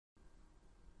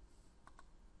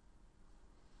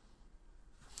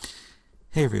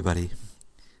Hey everybody.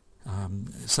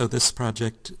 So this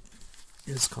project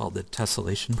is called the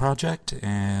Tessellation Project,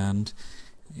 and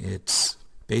it's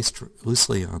based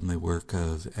loosely on the work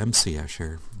of M.C.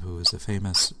 Escher, who is a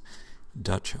famous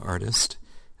Dutch artist,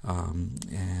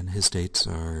 and his dates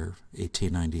are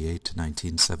 1898 to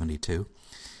 1972,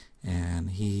 and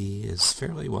he is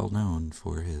fairly well known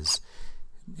for his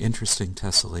interesting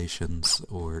tessellations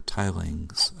or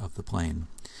tilings of the plane.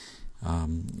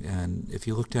 And if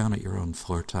you look down at your own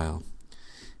floor tile,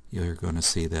 you're going to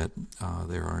see that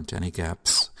there aren't any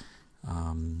gaps,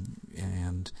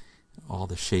 and all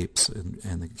the shapes,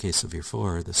 in the case of your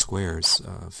floor, the squares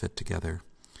fit together.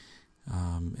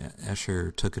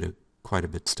 Escher took it quite a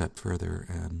bit step further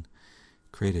and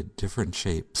created different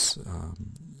shapes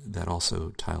that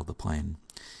also tile the plane.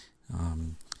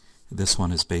 This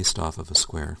one is based off of a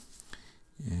square.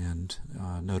 And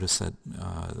notice that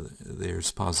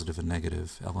there's positive and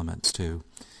negative elements too,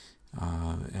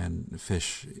 and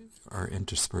fish are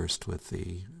interspersed with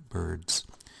the birds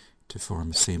to form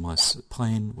a seamless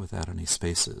plane without any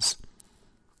spaces.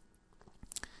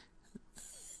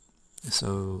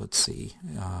 So let's see,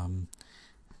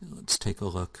 let's take a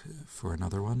look for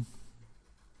another one.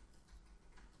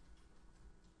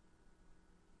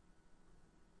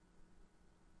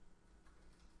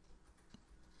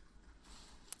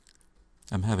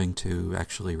 I'm having to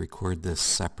actually record this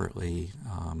separately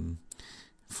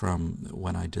from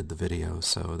when I did the video,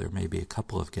 so there may be a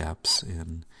couple of gaps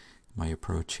in my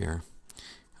approach here.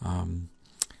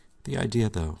 The idea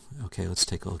though, okay, let's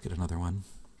take a look at another one.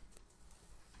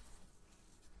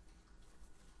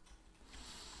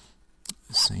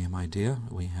 Same idea,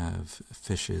 we have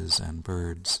fishes and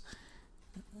birds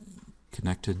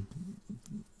connected,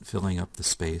 filling up the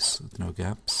space with no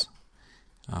gaps.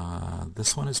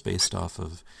 This one is based off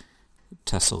of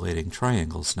tessellating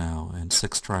triangles now, and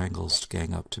 6 triangles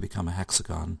gang up to become a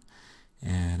hexagon.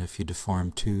 And if you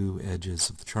deform 2 edges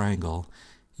of the triangle,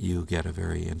 you get a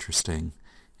very interesting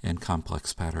and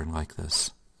complex pattern like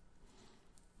this.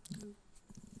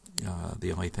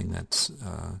 The only thing that's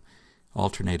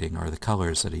alternating are the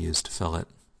colors that I used to fill it.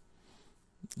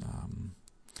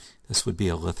 This would be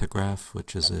a lithograph,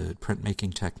 which is a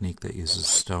printmaking technique that uses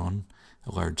stone,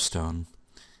 a large stone.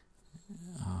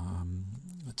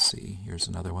 Let's see, here's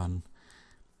another one.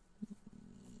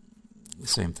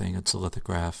 Same thing, it's a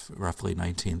lithograph, roughly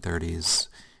 1930s,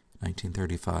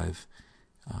 1935.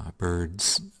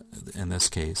 Birds, in this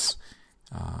case,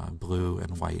 blue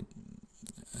and white.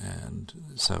 And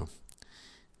so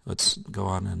let's go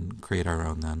on and create our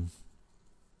own then.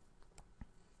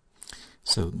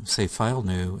 So say File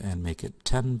New and make it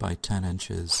 10 by 10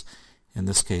 inches. In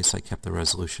this case I kept the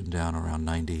resolution down around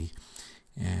 90,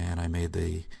 and I made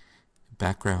the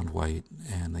background white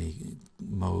and the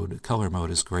color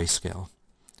mode is grayscale.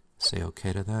 Say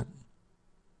OK to that.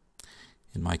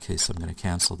 In my case I'm going to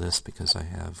cancel this because I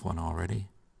have one already,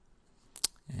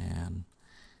 and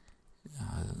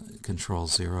Control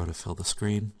 0 to fill the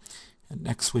screen. And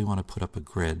next we want to put up a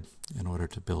grid in order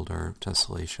to build our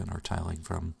tessellation or tiling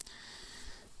from.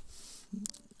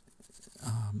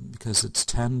 Because it's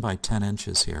 10 by 10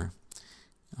 inches here,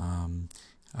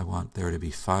 I want there to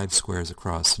be 5 squares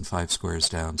across and 5 squares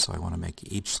down, so I want to make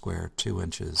each square 2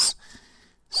 inches.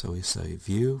 So we say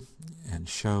View and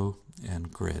Show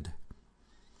and Grid.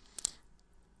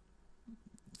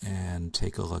 And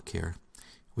take a look here.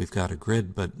 We've got a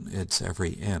grid, but it's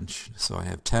every inch, so I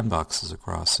have 10 boxes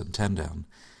across and 10 down.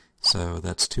 So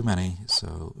that's too many,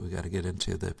 so we got to get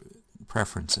into the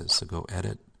preferences. So go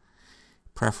Edit,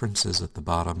 Preferences at the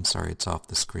bottom. Sorry, it's off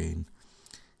the screen.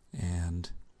 And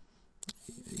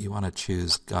you want to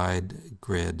choose Guide,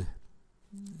 Grid,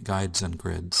 Guides and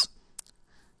Grids.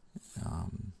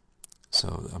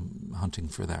 So I'm hunting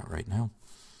for that right now.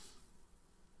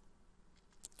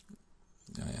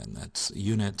 And that's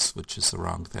Units, which is the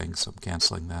wrong thing, so I'm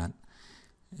canceling that.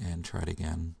 And try it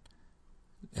again.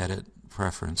 Edit,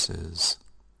 Preferences,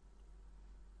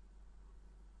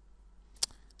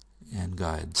 and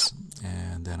Guides.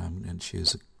 And then I'm going to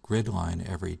choose a grid line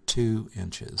every 2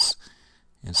 inches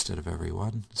instead of every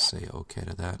 1. Say OK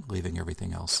to that, leaving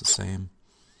everything else the same.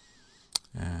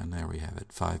 And there we have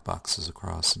it, 5 boxes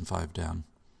across and 5 down.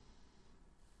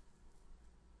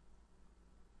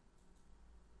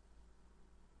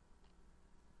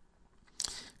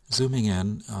 Zooming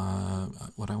in,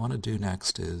 what I want to do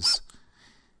next is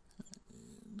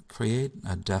create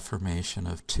a deformation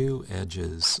of 2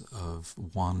 edges of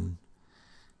 1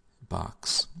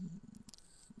 box.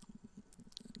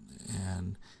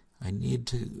 And I need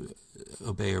to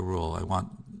obey a rule. I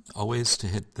want always to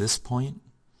hit this point,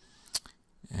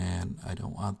 and I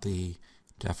don't want the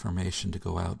deformation to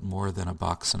go out more than 1.5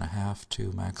 boxes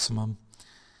to maximum.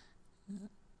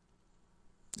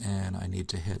 And I need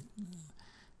to hit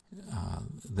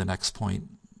the next point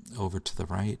over to the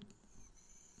right,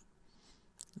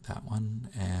 that one,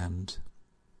 and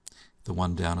the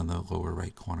one down in the lower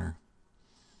right corner.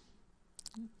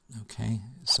 Okay,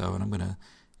 so and I'm going to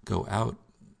go out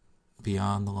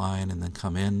beyond the line and then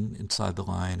come in inside the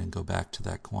line and go back to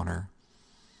that corner,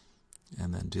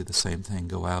 and then do the same thing,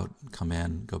 go out, come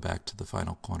in, go back to the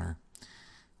final corner.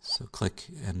 So click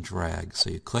and drag. So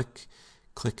you click,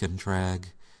 click and drag,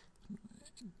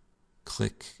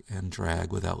 click and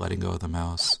drag without letting go of the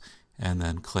mouse, and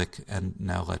then click and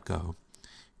now let go.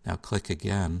 Now click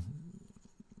again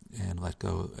and let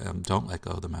go, don't let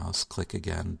go of the mouse, click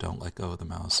again, don't let go of the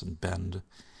mouse, and bend,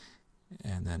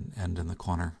 and then end in the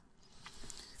corner.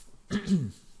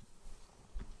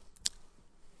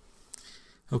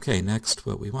 Okay, next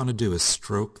what we want to do is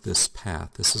stroke this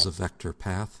path. This is a vector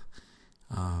path,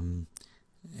 and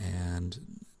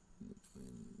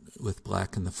with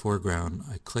black in the foreground,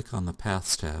 I click on the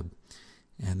Paths tab,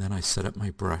 and then I set up my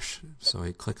brush. So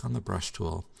I click on the brush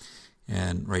tool,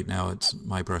 and right now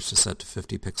my brush is set to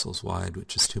 50 pixels wide,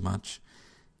 which is too much.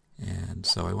 And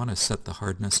so I want to set the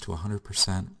hardness to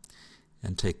 100%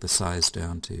 and take the size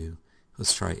down to,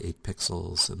 let's try 8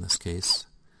 pixels in this case.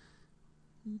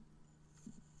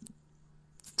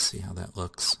 Let's see how that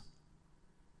looks.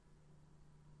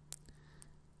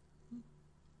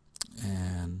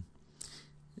 And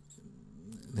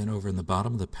then over in the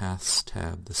bottom of the Paths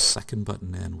tab, the second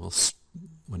button in will,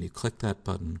 when you click that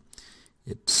button,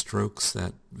 it strokes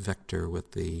that vector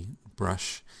with the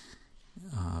brush,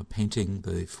 painting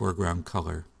the foreground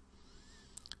color.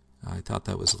 I thought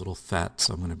that was a little fat,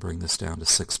 so I'm going to bring this down to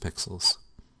 6 pixels.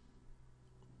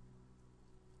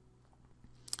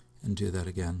 And do that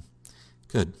again.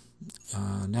 Good.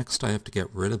 Next I have to get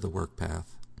rid of the work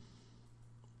path.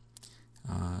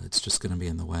 It's just going to be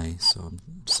in the way, so I'm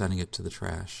sending it to the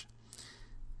trash.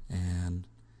 And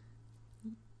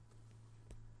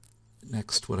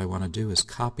next what I want to do is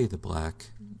copy the black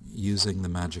using the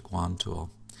magic wand tool.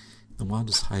 The wand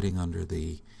is hiding under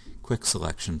the quick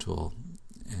selection tool,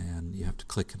 and you have to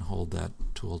click and hold that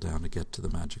tool down to get to the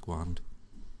magic wand.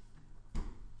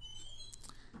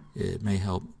 It may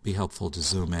be helpful to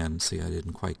zoom in. See, I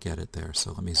didn't quite get it there,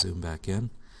 so let me zoom back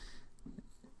in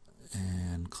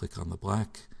and click on the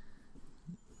black.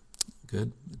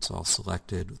 Good. It's all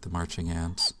selected with the marching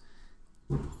ants.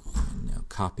 And now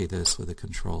copy this with a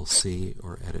Control-C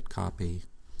or Edit Copy,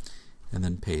 and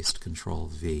then paste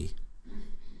Control-V.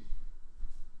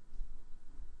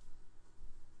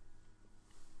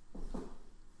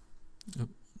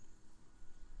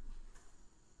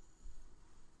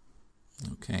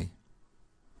 Okay.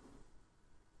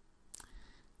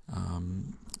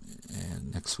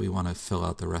 And next we want to fill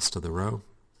out the rest of the row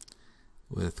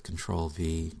with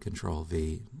Control-V,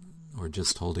 Control-V, or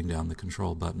just holding down the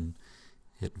Control button,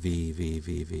 hit V, V,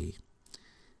 V, V.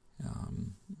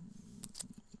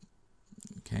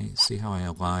 Okay, see how I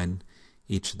align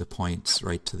each of the points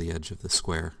right to the edge of the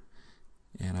square?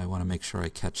 And I want to make sure I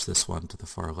catch this one to the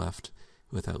far left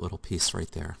with that little piece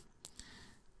right there.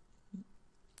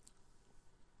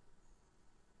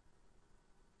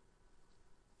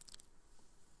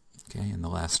 Okay, and the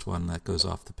last one that goes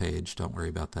off the page, don't worry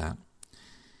about that.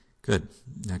 Good.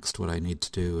 Next what I need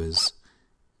to do is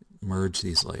merge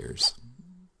these layers.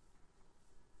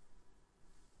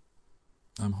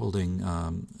 I'm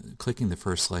clicking the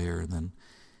first layer and then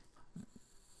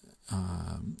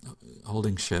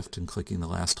holding Shift and clicking the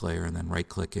last layer and then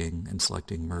right-clicking and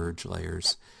selecting Merge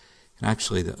Layers. And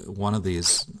actually one of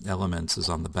these elements is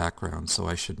on the background, so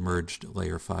I should merge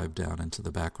layer 5 down into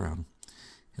the background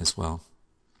as well.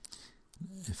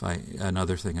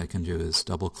 Another thing I can do is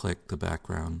double-click the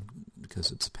background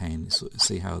because it's a pain. So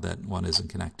see how that one isn't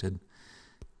connected?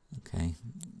 Okay,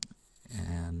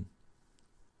 and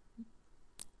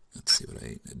let's see what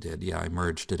I did. Yeah, I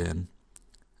merged it in.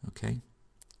 Okay.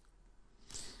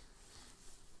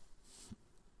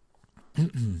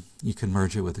 You can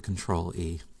merge it with a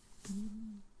Control-E.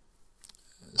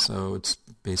 So it's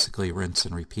basically rinse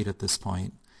and repeat at this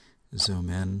point. Zoom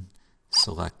in,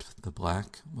 select the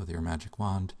black with your magic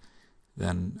wand,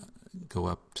 then go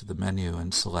up to the menu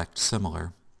and select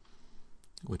Similar,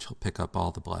 which will pick up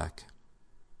all the black.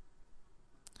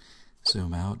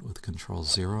 Zoom out with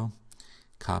Control-0,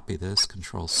 copy this,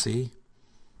 Control-C,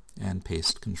 and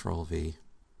paste Control-V.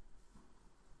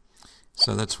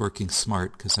 So that's working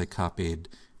smart because I copied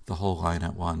the whole line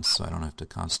at once, so I don't have to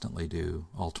constantly do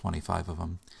all 25 of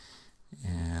them.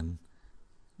 And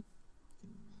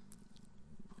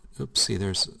oops, see,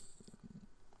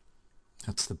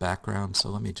 That's the background, so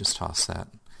let me just toss that.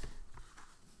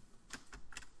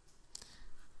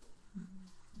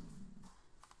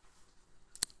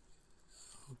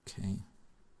 Okay.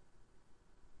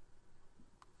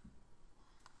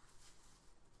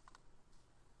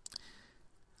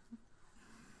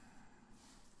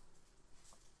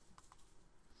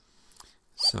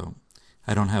 So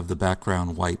I don't have the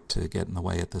background white to get in the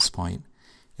way at this point.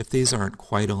 If these aren't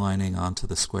quite aligning onto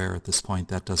the square at this point,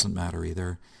 that doesn't matter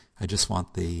either. I just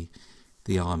want the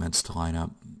elements to line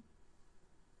up.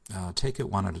 Take it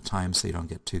one at a time so you don't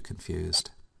get too confused.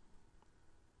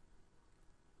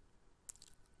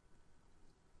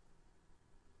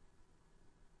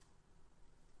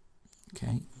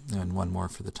 Okay, and one more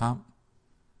for the top.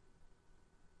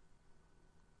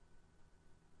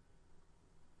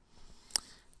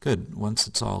 Good. Once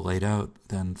it's all laid out,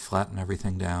 then flatten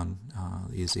everything down.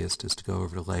 The easiest is to go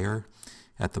over to Layer.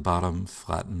 At the bottom,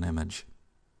 Flatten Image.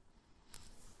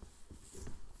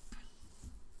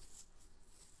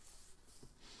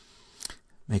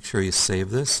 Make sure you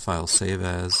save this, File Save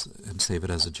As, and save it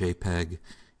as a JPEG,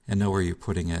 and know where you're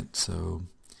putting it so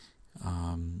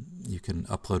you can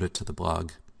upload it to the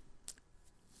blog,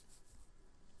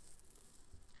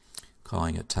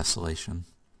 calling it Tessellation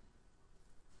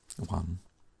 1.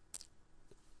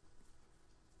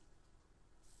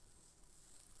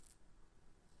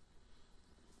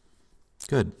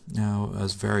 Good. Now,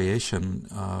 as variation,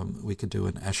 we could do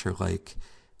an Escher-like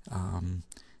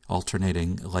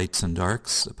alternating lights and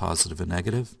darks, a positive and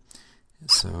negative.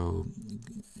 So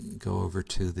go over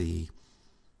to the,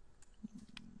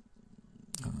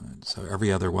 so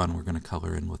every other one we're going to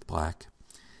color in with black.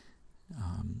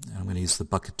 And I'm going to use the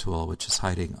bucket tool, which is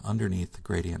hiding underneath the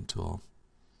gradient tool.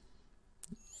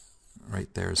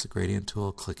 Right there is the gradient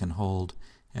tool. Click and hold,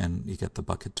 and you get the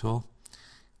bucket tool.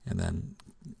 And then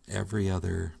every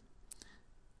other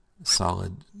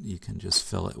solid, you can just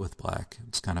fill it with black.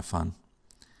 It's kind of fun.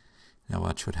 Now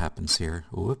watch what happens here.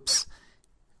 Whoops.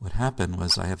 What happened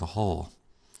was I have a hole.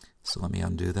 So let me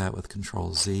undo that with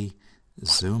Control Z,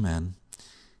 zoom in,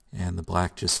 and the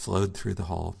black just flowed through the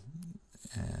hole.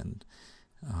 And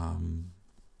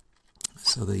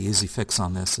so the easy fix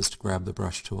on this is to grab the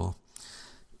brush tool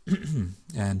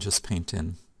and just paint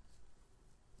in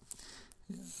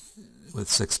with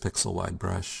 6 pixel wide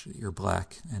brush your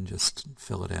black and just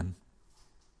fill it in.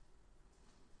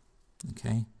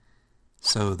 Okay,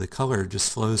 so the color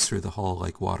just flows through the hole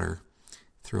like water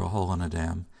through a hole in a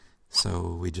dam.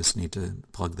 So we just need to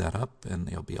plug that up and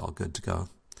it'll be all good to go.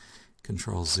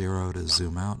 Control 0 to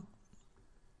zoom out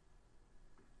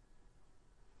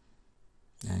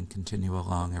and continue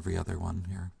along every other one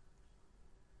here.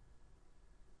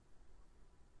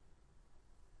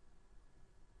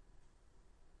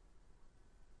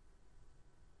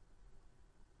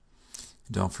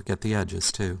 Don't forget the edges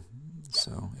too.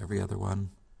 So every other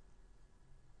one.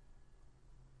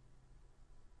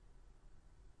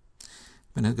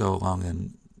 I'm going to go along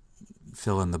and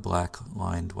fill in the black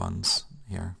lined ones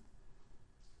here.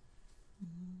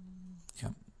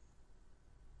 Yep.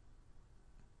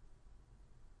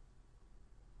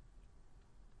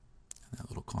 That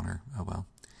little corner, oh well.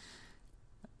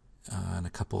 And a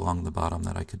couple along the bottom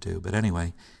that I could do. But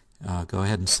anyway, go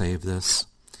ahead and save this.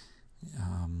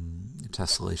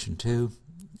 Tessellation 2,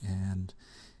 and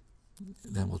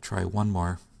then we'll try one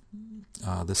more.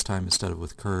 This time, instead of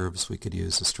with curves, we could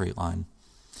use a straight line.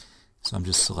 So I'm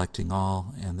just selecting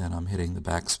all, and then I'm hitting the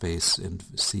backspace in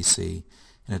CC,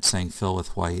 and it's saying fill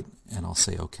with white, and I'll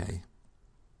say OK.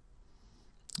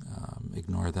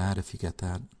 Ignore that if you get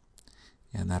that,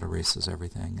 and that erases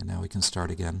everything. And now we can start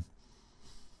again.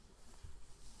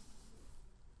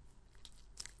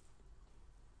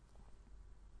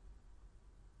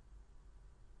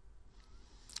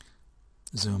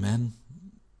 Zoom in,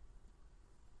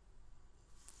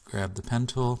 grab the pen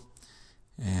tool,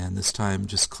 and this time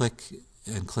just click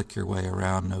and click your way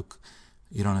around. No,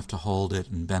 you don't have to hold it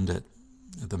and bend it,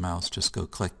 the mouse. Just go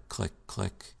click, click,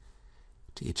 click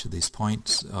to each of these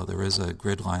points. Oh, there is a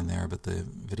grid line there, but the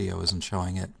video isn't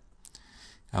showing it.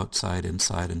 Outside,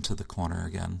 inside, into the corner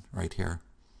again, right here.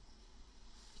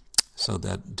 So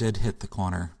that did hit the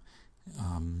corner,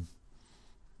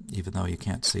 even though you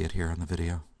can't see it here in the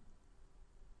video.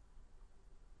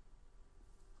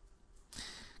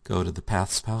 Go to the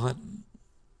Paths palette,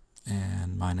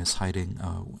 and mine is hiding.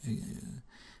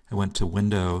 I went to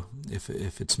Window if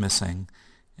it's missing,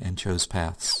 and chose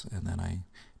Paths, and then I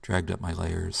dragged up my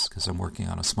layers because I'm working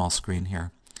on a small screen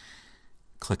here.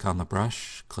 Click on the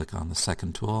brush, click on the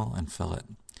second tool, and fill it.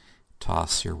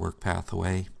 Toss your work path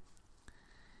away.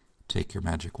 Take your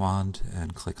magic wand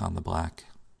and click on the black.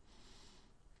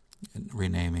 and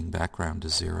renaming background to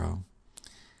 0.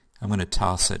 I'm going to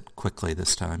toss it quickly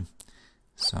this time.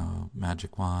 So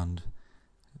magic wand,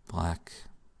 black,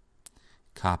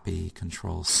 copy,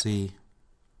 Control C,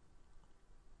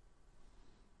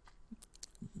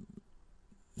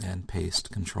 and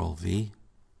paste, Control V.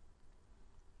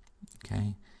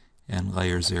 Okay, and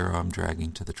layer 0 I'm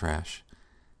dragging to the trash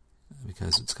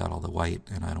because it's got all the white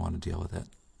and I don't want to deal with it.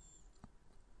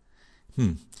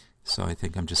 So I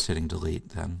think I'm just hitting delete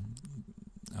then.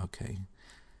 Okay.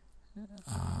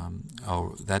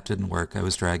 Oh, that didn't work. I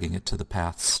was dragging it to the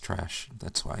paths trash.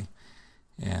 That's why.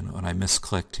 And when I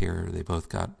misclicked here, they both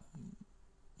got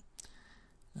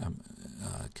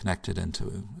connected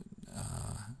into,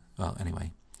 well,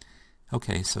 anyway.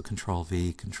 Okay, so Control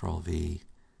V,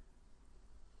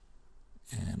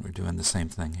 and we're doing the same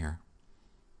thing here.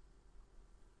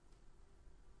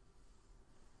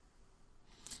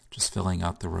 Just filling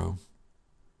out the row.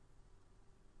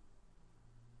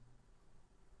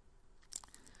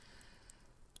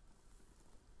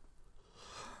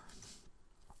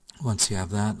 Once you have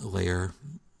that, layer,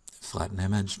 flatten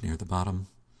image near the bottom.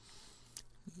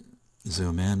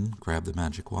 Zoom in, grab the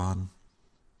magic wand,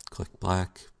 click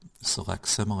black, select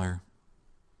similar,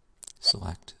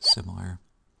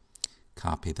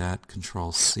 copy that,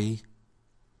 Control C,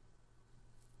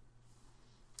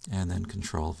 and then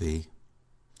Control V.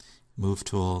 Move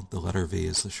tool, the letter V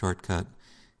is the shortcut,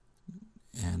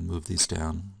 and move these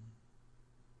down.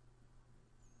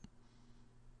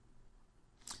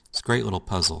 It's a great little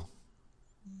puzzle,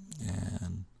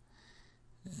 and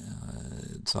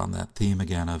it's on that theme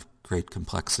again of great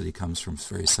complexity comes from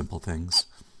very simple things.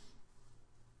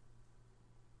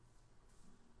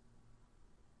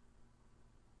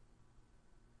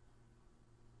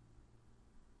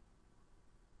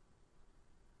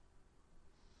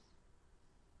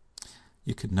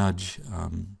 You could nudge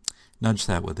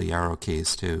that with the arrow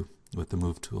keys too, with the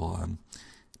move tool on,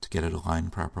 to get it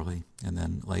aligned properly. And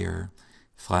then layer,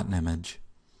 flatten image,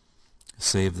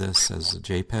 save this as a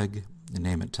JPEG, and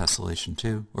name it tessellation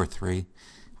 2 or 3,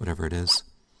 whatever it is.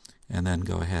 And then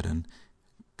go ahead and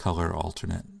color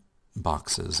alternate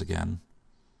boxes again,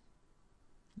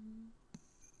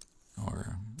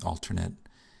 or alternate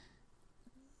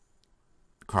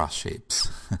cross shapes.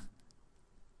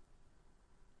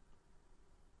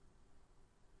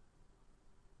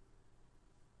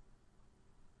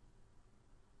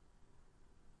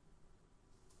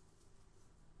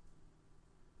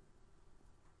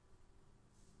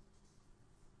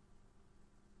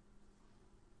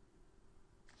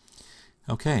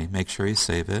 Okay, make sure you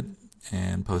save it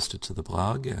and post it to the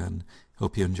blog, and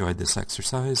hope you enjoyed this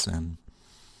exercise, and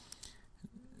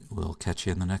we'll catch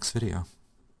you in the next video.